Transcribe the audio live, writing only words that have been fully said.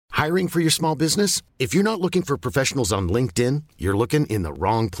Hiring for your small business? If you're not looking for professionals on LinkedIn, you're looking in the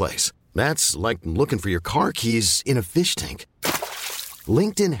wrong place. That's like looking for your car keys in a fish tank.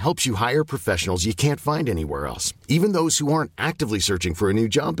 LinkedIn helps you hire professionals you can't find anywhere else, even those who aren't actively searching for a new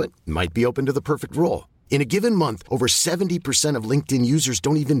job but might be open to the perfect role. In a given month, over 70% of LinkedIn users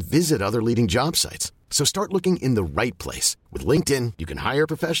don't even visit other leading job sites. So start looking in the right place. With LinkedIn, you can hire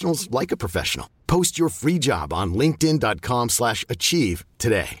professionals like a professional. Post your free job on linkedin.com/achieve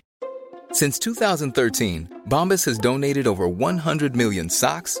today. Since 2013, Bombas has donated over 100 million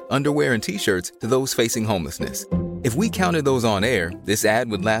socks, underwear, and T-shirts to those facing homelessness. If we counted those on air, this ad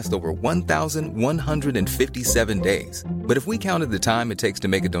would last over 1,157 days. But if we counted the time it takes to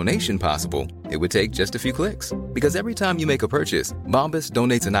make a donation possible, it would take just a few clicks. Because every time you make a purchase, Bombas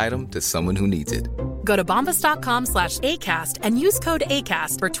donates an item to someone who needs it. Go to bombas.com/ACAST and use code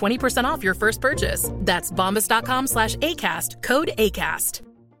ACAST for 20% off your first purchase. That's bombas.com/ACAST, code ACAST.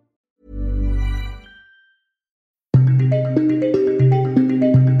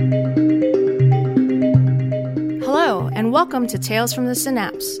 Hello, and welcome to Tales from the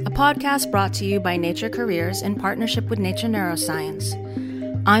Synapse, a podcast brought to you by Nature Careers in partnership with Nature Neuroscience.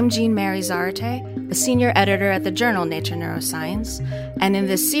 I'm Jean-Mary Zarate, a senior editor at the journal Nature Neuroscience, and in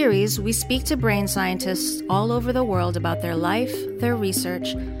this series, we speak to brain scientists all over the world about their life, their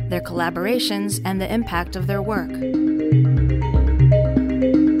research, their collaborations, and the impact of their work.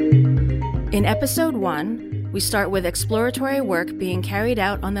 In episode 1, we start with exploratory work being carried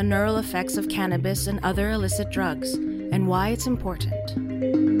out on the neural effects of cannabis and other illicit drugs, and why it's important.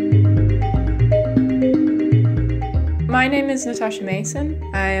 My name is Natasha Mason.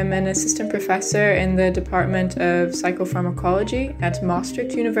 I am an assistant professor in the Department of Psychopharmacology at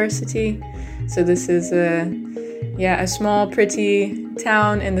Maastricht University. So this is a small, pretty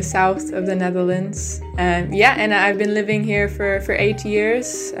town in the south of the Netherlands. And I've been living here for 8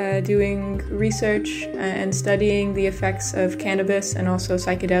 years, doing research and studying the effects of cannabis and also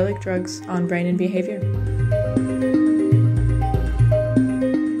psychedelic drugs on brain and behavior.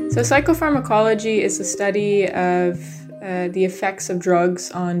 So psychopharmacology is the study of the effects of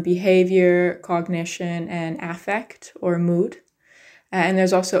drugs on behavior, cognition, and affect or mood. And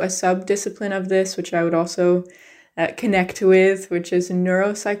there's also a sub-discipline of this, which I would also connect with, which is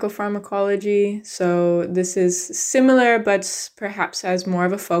neuropsychopharmacology. So this is similar, but perhaps has more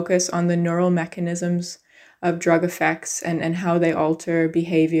of a focus on the neural mechanisms of drug effects and how they alter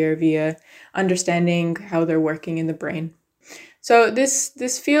behavior via understanding how they're working in the brain. So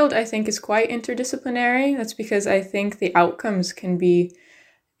this field, I think, is quite interdisciplinary. That's because I think the outcomes can be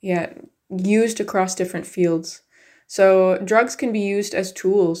used across different fields. So drugs can be used as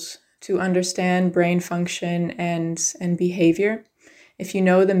tools to understand brain function and behavior. If you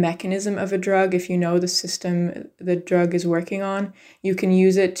know the mechanism of a drug, if you know the system the drug is working on, you can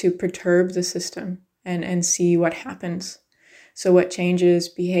use it to perturb the system and see what happens. So what changes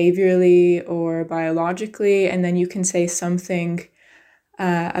behaviorally or biologically, and then you can say something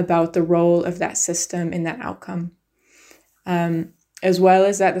about the role of that system in that outcome. As well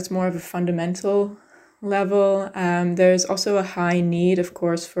as that's more of a fundamental level. There's also a high need, of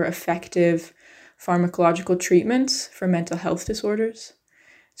course, for effective pharmacological treatments for mental health disorders.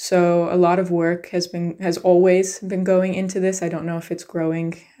 So a lot of work has always been going into this. I don't know if it's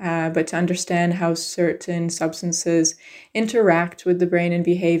growing, but to understand how certain substances interact with the brain and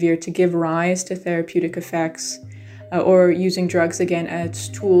behavior to give rise to therapeutic effects, or using drugs again as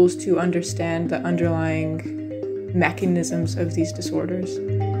tools to understand the underlying mechanisms of these disorders.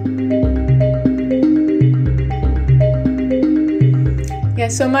 Yeah,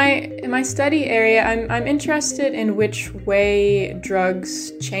 so my study area, I'm interested in which way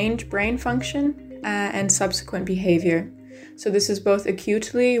drugs change brain function and subsequent behavior. So this is both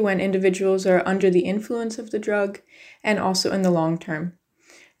acutely when individuals are under the influence of the drug and also in the long term.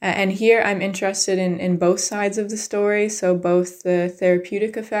 And here I'm interested in both sides of the story, so both the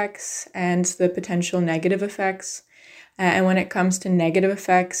therapeutic effects and the potential negative effects. And when it comes to negative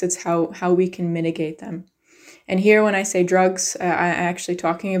effects, it's how we can mitigate them. And here, when I say drugs, I'm actually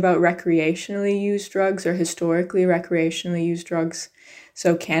talking about recreationally used drugs or historically recreationally used drugs.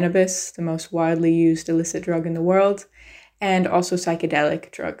 So cannabis, the most widely used illicit drug in the world, and also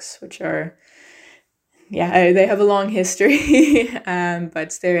psychedelic drugs, which are, they have a long history,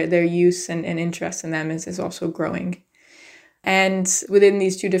 but their use and interest in them is also growing. And within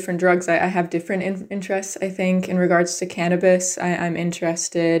these two different drugs, I have different interests, I think. In regards to cannabis, I'm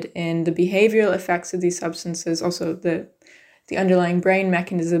interested in the behavioral effects of these substances, also the underlying brain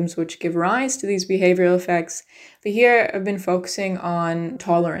mechanisms which give rise to these behavioral effects. But here I've been focusing on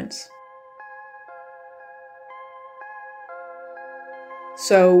tolerance.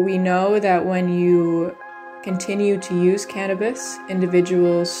 So we know that when you continue to use cannabis,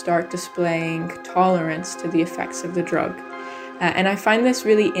 individuals start displaying tolerance to the effects of the drug. And I find this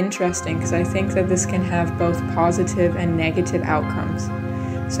really interesting because I think that this can have both positive and negative outcomes.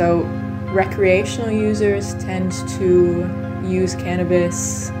 So recreational users tend to use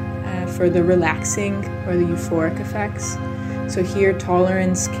cannabis for the relaxing or the euphoric effects. So here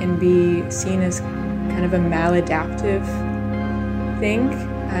tolerance can be seen as kind of a maladaptive thing,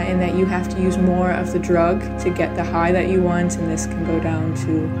 in that you have to use more of the drug to get the high that you want, and this can go down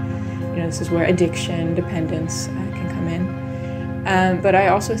to, this is where addiction, dependence can come in. But I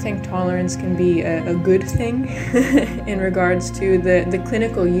also think tolerance can be a good thing in regards to the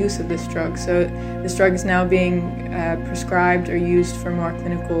clinical use of this drug. So this drug is now being prescribed or used for more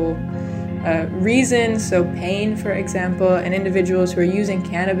clinical reasons, so pain, for example, and individuals who are using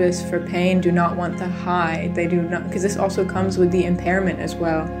cannabis for pain do not want the high. They do not, because this also comes with the impairment as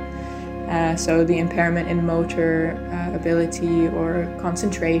well. So the impairment in motor ability or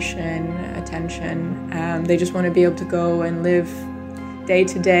concentration, attention. They just want to be able to go and live day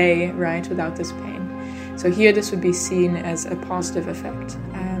to day, right, without this pain. So here this would be seen as a positive effect.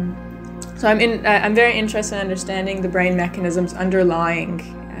 So I'm very interested in understanding the brain mechanisms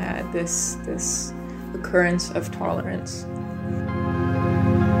underlying this occurrence of tolerance.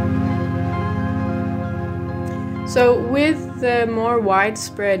 So with the more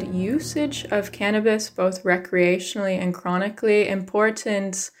widespread usage of cannabis, both recreationally and chronically,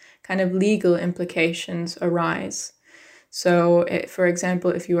 important kind of legal implications arise. So for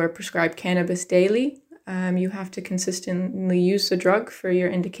example, if you are prescribed cannabis daily, you have to consistently use the drug for your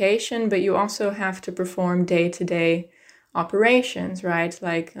indication, but you also have to perform day-to-day operations, right?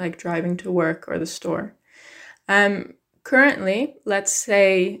 Like driving to work or the store. Currently, let's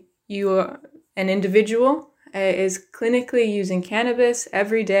say an individual is clinically using cannabis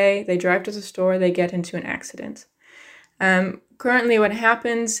every day. They drive to the store, they get into an accident. Currently, what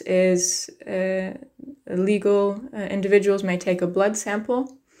happens is legal individuals may take a blood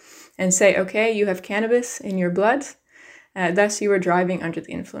sample and say, okay, you have cannabis in your blood, thus you are driving under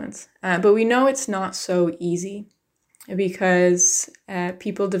the influence. But we know it's not so easy, because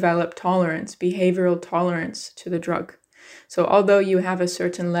people develop tolerance, behavioral tolerance to the drug. So although you have a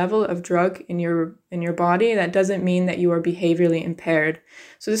certain level of drug in your body, that doesn't mean that you are behaviorally impaired.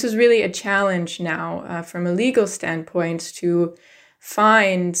 So this is really a challenge now from a legal standpoint to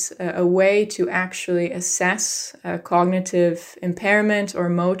find a way to actually assess cognitive impairment or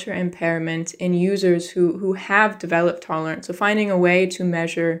motor impairment in users who have developed tolerance. So finding a way to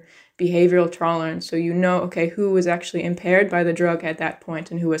measure behavioral tolerance, so you know, okay, who was actually impaired by the drug at that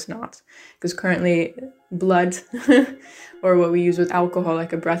point and who was not. Because currently blood or what we use with alcohol,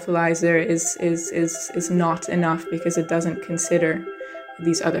 like a breathalyzer, is not enough because it doesn't consider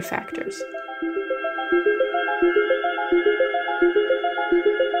these other factors.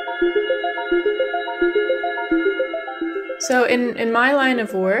 So in my line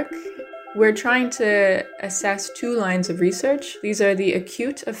of work, we're trying to assess two lines of research. These are the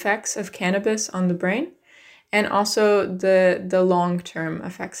acute effects of cannabis on the brain and also the long-term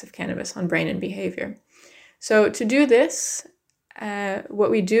effects of cannabis on brain and behavior. So to do this,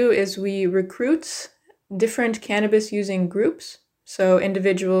 what we do is we recruit different cannabis-using groups. So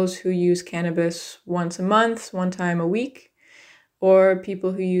individuals who use cannabis once a month, one time a week, or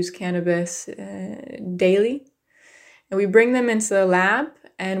people who use cannabis daily. And we bring them into the lab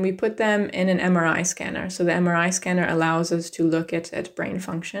and we put them in an MRI scanner. So the MRI scanner allows us to look at brain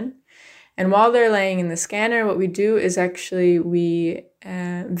function. And while they're laying in the scanner, what we do is actually we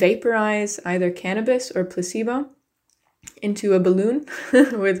vaporize either cannabis or placebo into a balloon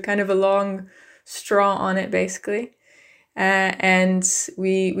with kind of a long straw on it, basically. And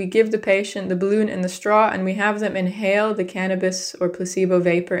we give the patient the balloon and the straw, and we have them inhale the cannabis or placebo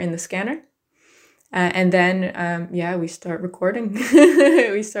vapor in the scanner. And then, we start recording.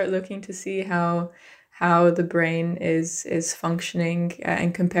 We start looking to see how the brain is functioning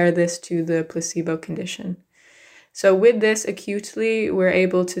and compare this to the placebo condition. So with this acutely, we're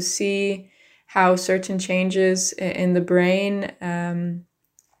able to see how certain changes in the brain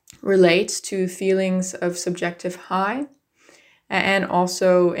relate to feelings of subjective high and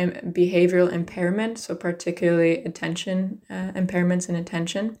also behavioral impairment, so particularly attention, impairments in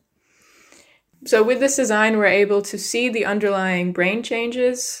attention. So with this design, we're able to see the underlying brain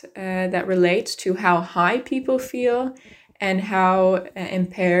changes that relate to how high people feel and how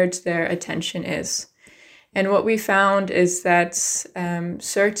impaired their attention is. And what we found is that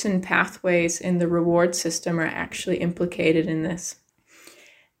certain pathways in the reward system are actually implicated in this.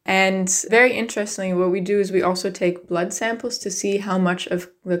 And very interestingly, what we do is we also take blood samples to see how much of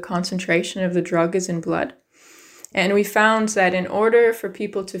the concentration of the drug is in blood. And we found that in order for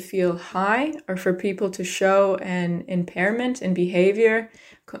people to feel high or for people to show an impairment in behavior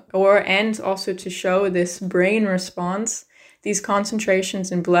and also to show this brain response, these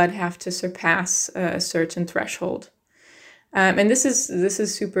concentrations in blood have to surpass a certain threshold. And this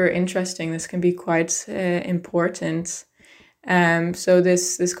is super interesting. This can be quite important. So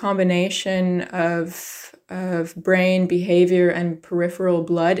this combination of brain behavior and peripheral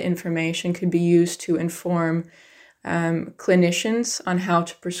blood information could be used to inform clinicians on how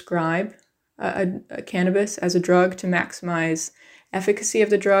to prescribe a cannabis as a drug to maximize efficacy of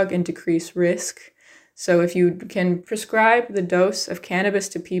the drug and decrease risk. So if you can prescribe the dose of cannabis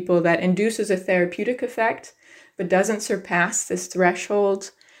to people that induces a therapeutic effect but doesn't surpass this threshold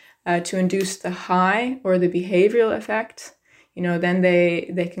to induce the high or the behavioral effect, then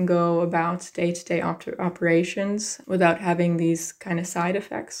they can go about day-to-day operations without having these kind of side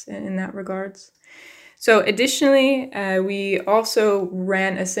effects in that regards. So additionally, we also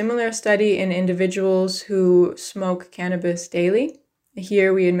ran a similar study in individuals who smoke cannabis daily.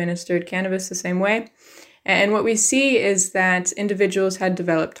 Here we administered cannabis the same way. And what we see is that individuals had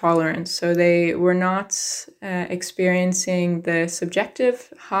developed tolerance. So they were not experiencing the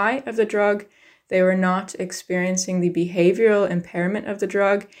subjective high of the drug. They were not experiencing the behavioral impairment of the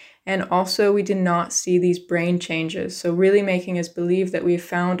drug. And also we did not see these brain changes. So really making us believe that we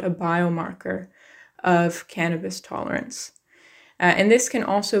found a biomarker of cannabis tolerance. And this can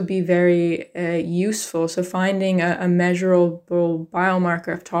also be very useful. So finding a measurable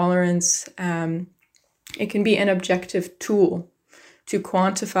biomarker of tolerance, it can be an objective tool to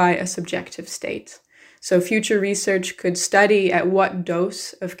quantify a subjective state. So future research could study at what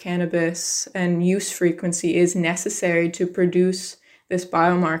dose of cannabis and use frequency is necessary to produce this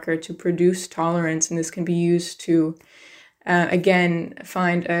biomarker, to produce tolerance. And this can be used to again,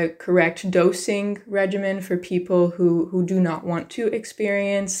 find a correct dosing regimen for people who do not want to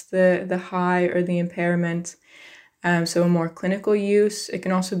experience the high or the impairment. So a more clinical use. It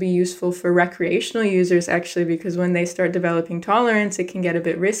can also be useful for recreational users, actually, because when they start developing tolerance, it can get a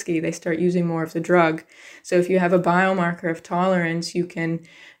bit risky. They start using more of the drug. So if you have a biomarker of tolerance, you can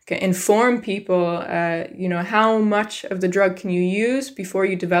inform people, how much of the drug can you use before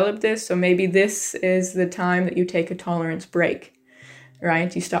you develop this. So maybe this is the time that you take a tolerance break,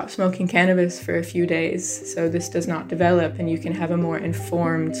 right? You stop smoking cannabis for a few days, so this does not develop, and you can have a more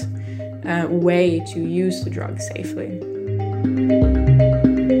informed way to use the drug safely.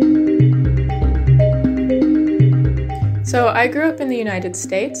 So I grew up in the United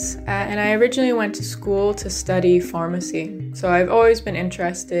States, and I originally went to school to study pharmacy. So I've always been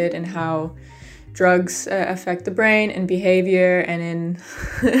interested in how drugs affect the brain and behavior. And in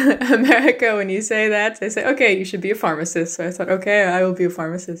America, when you say that, they say, okay, you should be a pharmacist. So I thought, okay, I will be a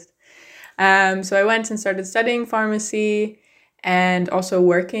pharmacist. So I went and started studying pharmacy and also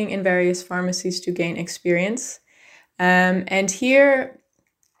working in various pharmacies to gain experience. And here,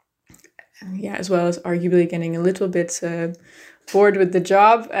 as well as arguably getting a little bit bored with the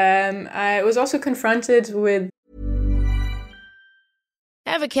job, I was also confronted with...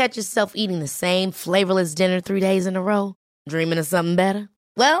 Ever catch yourself eating the same flavorless dinner 3 days in a row? Dreaming of something better?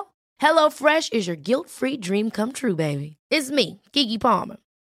 Well, HelloFresh is your guilt-free dream come true, baby. It's me, Keke Palmer.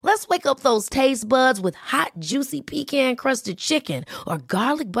 Let's wake up those taste buds with hot, juicy pecan-crusted chicken or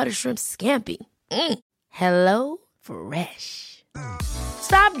garlic butter shrimp scampi. Hello Fresh.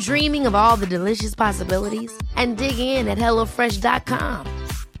 Stop dreaming of all the delicious possibilities and dig in at HelloFresh.com.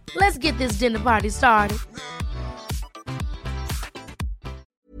 Let's get this dinner party started.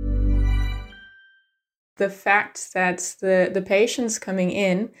 The fact that the patients coming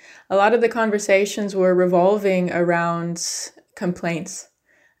in, a lot of the conversations were revolving around complaints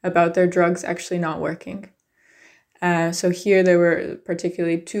about their drugs actually not working. So here there were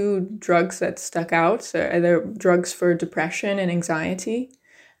particularly 2 drugs that stuck out. So there were drugs for depression and anxiety.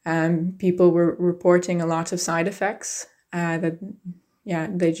 People were reporting a lot of side effects that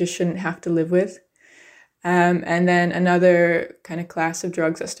they just shouldn't have to live with. And then another kind of class of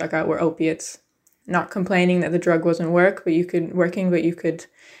drugs that stuck out were opiates. Not complaining that the drug wasn't working, but you could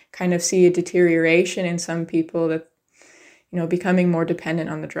kind of see a deterioration in some people that, becoming more dependent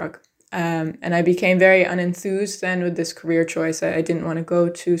on the drug. And I became very unenthused then with this career choice. I didn't want to go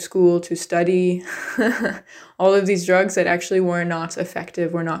to school to study all of these drugs that actually were not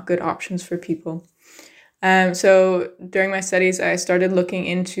effective, were not good options for people. So during my studies, I started looking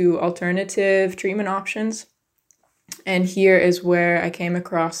into alternative treatment options. And here is where I came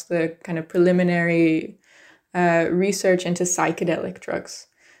across the kind of preliminary research into psychedelic drugs.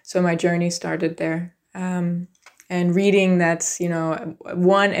 So my journey started there. And reading that,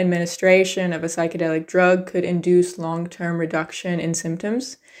 one administration of a psychedelic drug could induce long-term reduction in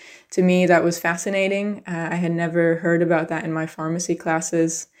symptoms. To me, that was fascinating. I had never heard about that in my pharmacy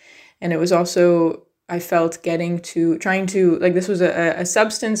classes. And it was also, I felt this was a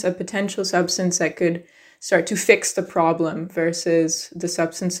substance, a potential substance that could start to fix the problem versus the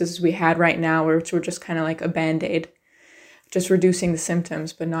substances we had right now, which were just kind of like a Band-Aid, just reducing the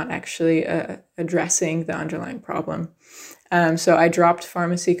symptoms, but not actually addressing the underlying problem. So I dropped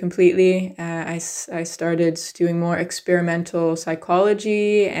pharmacy completely. I started doing more experimental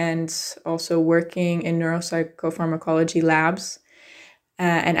psychology and also working in neuropsychopharmacology labs.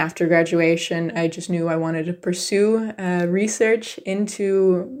 And after graduation, I just knew I wanted to pursue research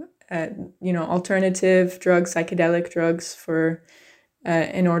into, alternative drugs, psychedelic drugs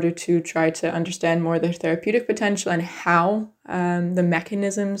in order to try to understand more their therapeutic potential and how the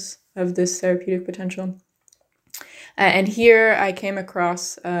mechanisms of this therapeutic potential. And here I came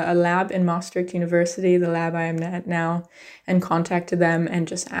across a lab in Maastricht University, the lab I am at now, and contacted them and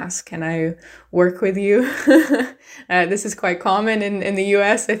just asked, can I work with you? This is quite common in the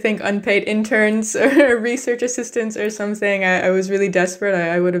US. I think unpaid interns or research assistants or something. I was really desperate.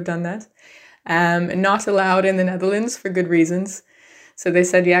 I would have done that. Not allowed in the Netherlands for good reasons. So they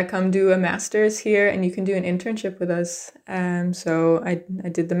said, yeah, come do a master's here and you can do an internship with us. So I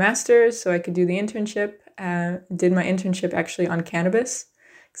did the master's so I could do the internship. Did my internship actually on cannabis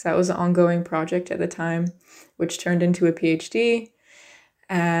because that was an ongoing project at the time, which turned into a PhD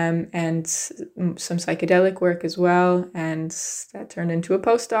and some psychedelic work as well. And that turned into a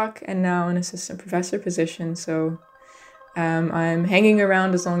postdoc and now an assistant professor position. So I'm hanging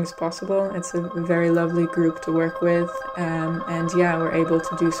around as long as possible. It's a very lovely group to work with. And yeah, we're able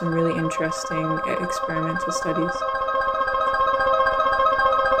to do some really interesting experimental studies.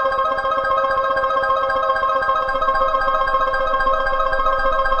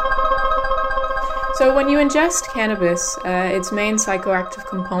 So when you ingest cannabis, its main psychoactive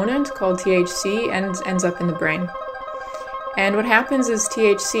component, called THC, ends up in the brain. And what happens is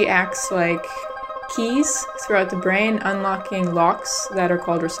THC acts like keys throughout the brain, unlocking locks that are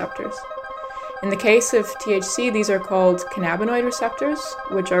called receptors. In the case of THC, these are called cannabinoid receptors,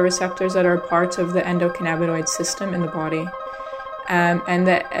 which are receptors that are part of the endocannabinoid system in the body. And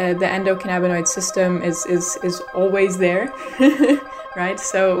the endocannabinoid system is always there, right?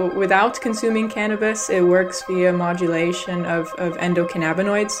 So without consuming cannabis, it works via modulation of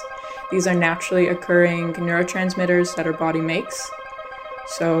endocannabinoids. These are naturally occurring neurotransmitters that our body makes.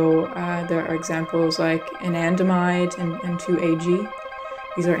 So there are examples like anandamide and 2-AG.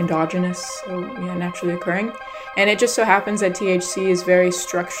 These are endogenous, so yeah, naturally occurring. And it just so happens that THC is very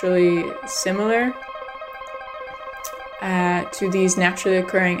structurally similar to these naturally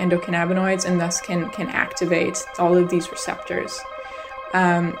occurring endocannabinoids and thus can activate all of these receptors.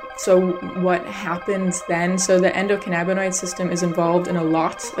 So what happens then? So the endocannabinoid system is involved in a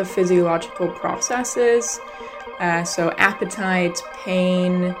lot of physiological processes. So appetite,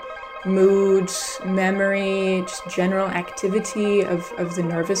 pain, mood, memory, just general activity of the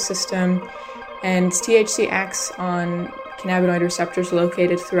nervous system. And THC acts on cannabinoid receptors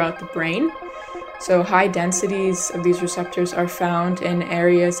located throughout the brain. So high densities of these receptors are found in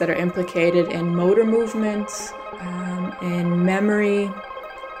areas that are implicated in motor movement, in memory,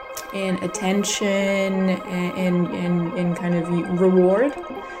 in attention, in kind of reward.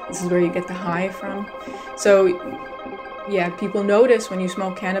 This is where you get the high from. So yeah, people notice when you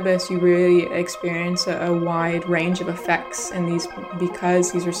smoke cannabis, you really experience a wide range of effects in these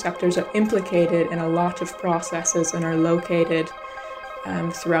because these receptors are implicated in a lot of processes and are located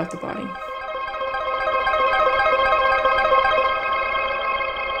throughout the body.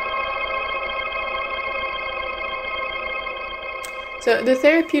 So the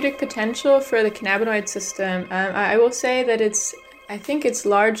therapeutic potential for the cannabinoid system, I will say that I think it's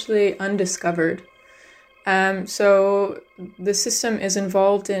largely undiscovered. So the system is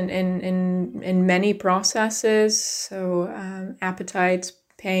involved in many processes, so appetite,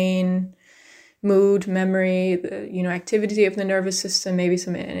 pain, mood, memory, activity of the nervous system, maybe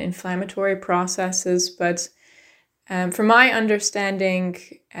some inflammatory processes. But from my understanding,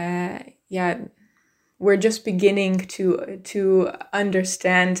 we're just beginning to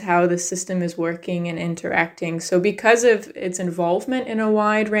understand how the system is working and interacting. So because of its involvement in a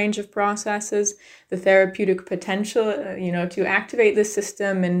wide range of processes, the therapeutic potential, to activate the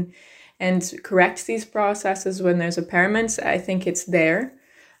system and correct these processes when there's impairments, I think it's there.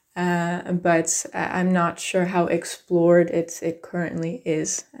 But I'm not sure how explored it currently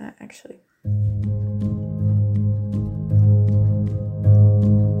is, actually.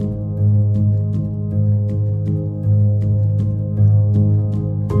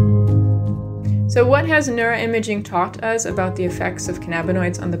 So what has neuroimaging taught us about the effects of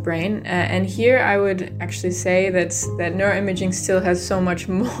cannabinoids on the brain? And here I would actually say that neuroimaging still has so much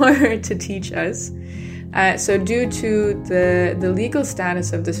more to teach us. So due to the legal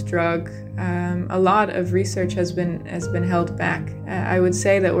status of this drug, a lot of research has been held back. I would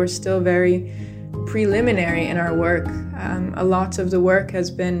say that we're still very preliminary in our work. A lot of the work has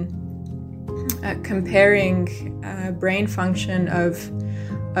been comparing brain function of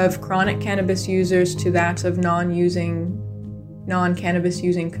chronic cannabis users to that of non-cannabis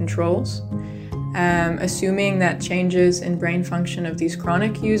using controls, assuming that changes in brain function of these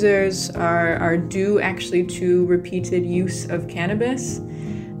chronic users are due actually to repeated use of cannabis.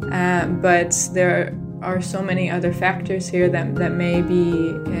 But there are so many other factors here that may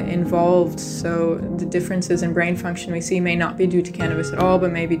be involved. So the differences in brain function we see may not be due to cannabis at all,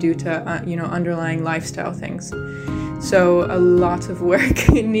 but may be due to underlying lifestyle things. So a lot of work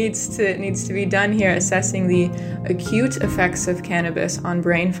needs to be done here, assessing the acute effects of cannabis on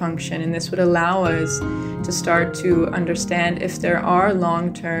brain function, and this would allow us to start to understand if there are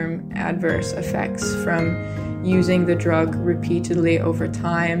long-term adverse effects from using the drug repeatedly over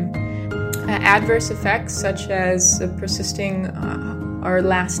time. Adverse effects such as persisting or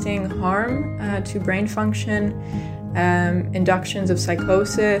lasting harm to brain function, inductions of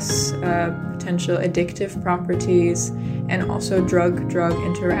psychosis, potential addictive properties, and also drug-drug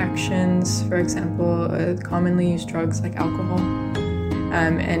interactions. For example, commonly used drugs like alcohol,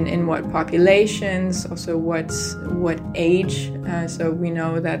 and in what populations, also what age. So we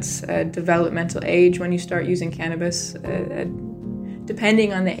know that's developmental age when you start using cannabis.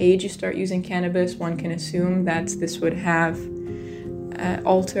 Depending on the age you start using cannabis, one can assume that this would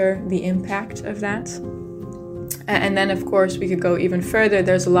alter the impact of that. And then, of course, we could go even further.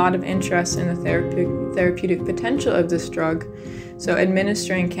 There's a lot of interest in the therapeutic potential of this drug. So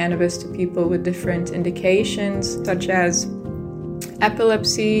administering cannabis to people with different indications, such as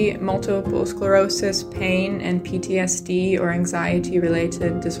epilepsy, multiple sclerosis, pain, and PTSD or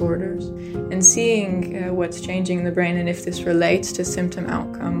anxiety-related disorders. And seeing what's changing in the brain and if this relates to symptom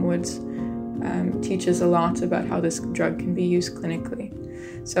outcome would teach us a lot about how this drug can be used clinically.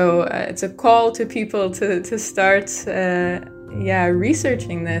 So it's a call to people to start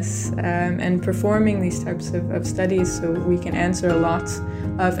researching this and performing these types of studies so we can answer a lot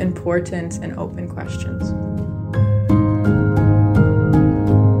of important and open questions.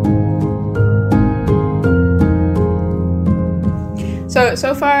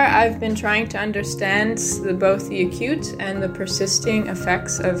 So far I've been trying to understand both the acute and the persisting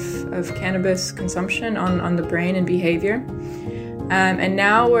effects of cannabis consumption on the brain and behavior. And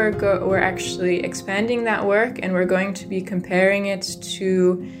now we're actually expanding that work, and we're going to be comparing it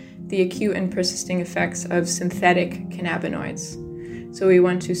to the acute and persisting effects of synthetic cannabinoids. So we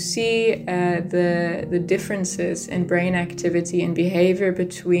want to see the differences in brain activity and behavior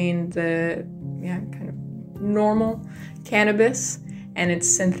between the kind of normal cannabis and its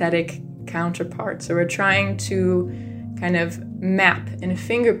synthetic counterpart. So we're trying to kind of map in a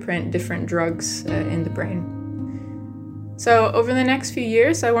fingerprint different drugs in the brain. So over the next few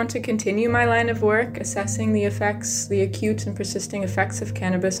years, I want to continue my line of work assessing the acute and persisting effects of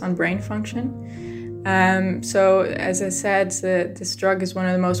cannabis on brain function. So as I said, this drug is one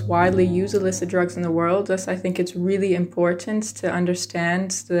of the most widely used illicit drugs in the world. Thus, I think it's really important to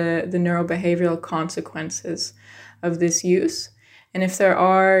understand the neurobehavioral consequences of this use. And if there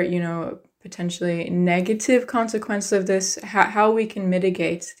are, potentially negative consequences of this, how we can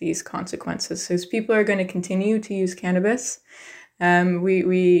mitigate these consequences. So people are going to continue to use cannabis.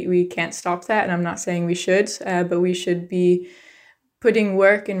 We can't stop that, and I'm not saying we should, but we should be putting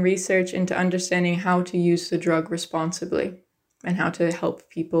work and research into understanding how to use the drug responsibly and how to help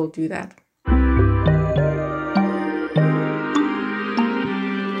people do that.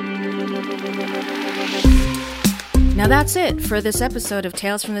 Now that's it for this episode of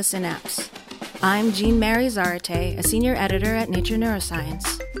Tales from the Synapse. I'm Jean-Mary Zarate, a senior editor at Nature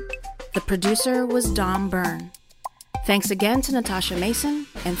Neuroscience. The producer was Dom Byrne. Thanks again to Natasha Mason,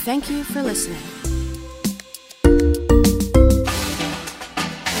 and thank you for listening.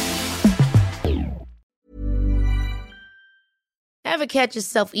 Ever catch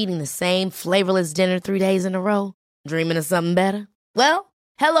yourself eating the same flavorless dinner 3 days in a row? Dreaming of something better? Well,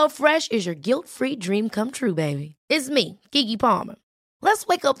 HelloFresh is your guilt-free dream come true, baby. It's me, Keke Palmer. Let's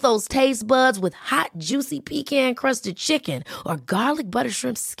wake up those taste buds with hot, juicy pecan-crusted chicken or garlic butter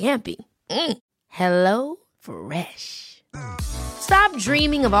shrimp scampi. Hello Fresh. Stop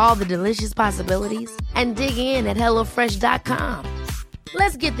dreaming of all the delicious possibilities and dig in at HelloFresh.com.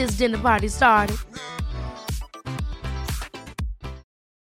 Let's get this dinner party started.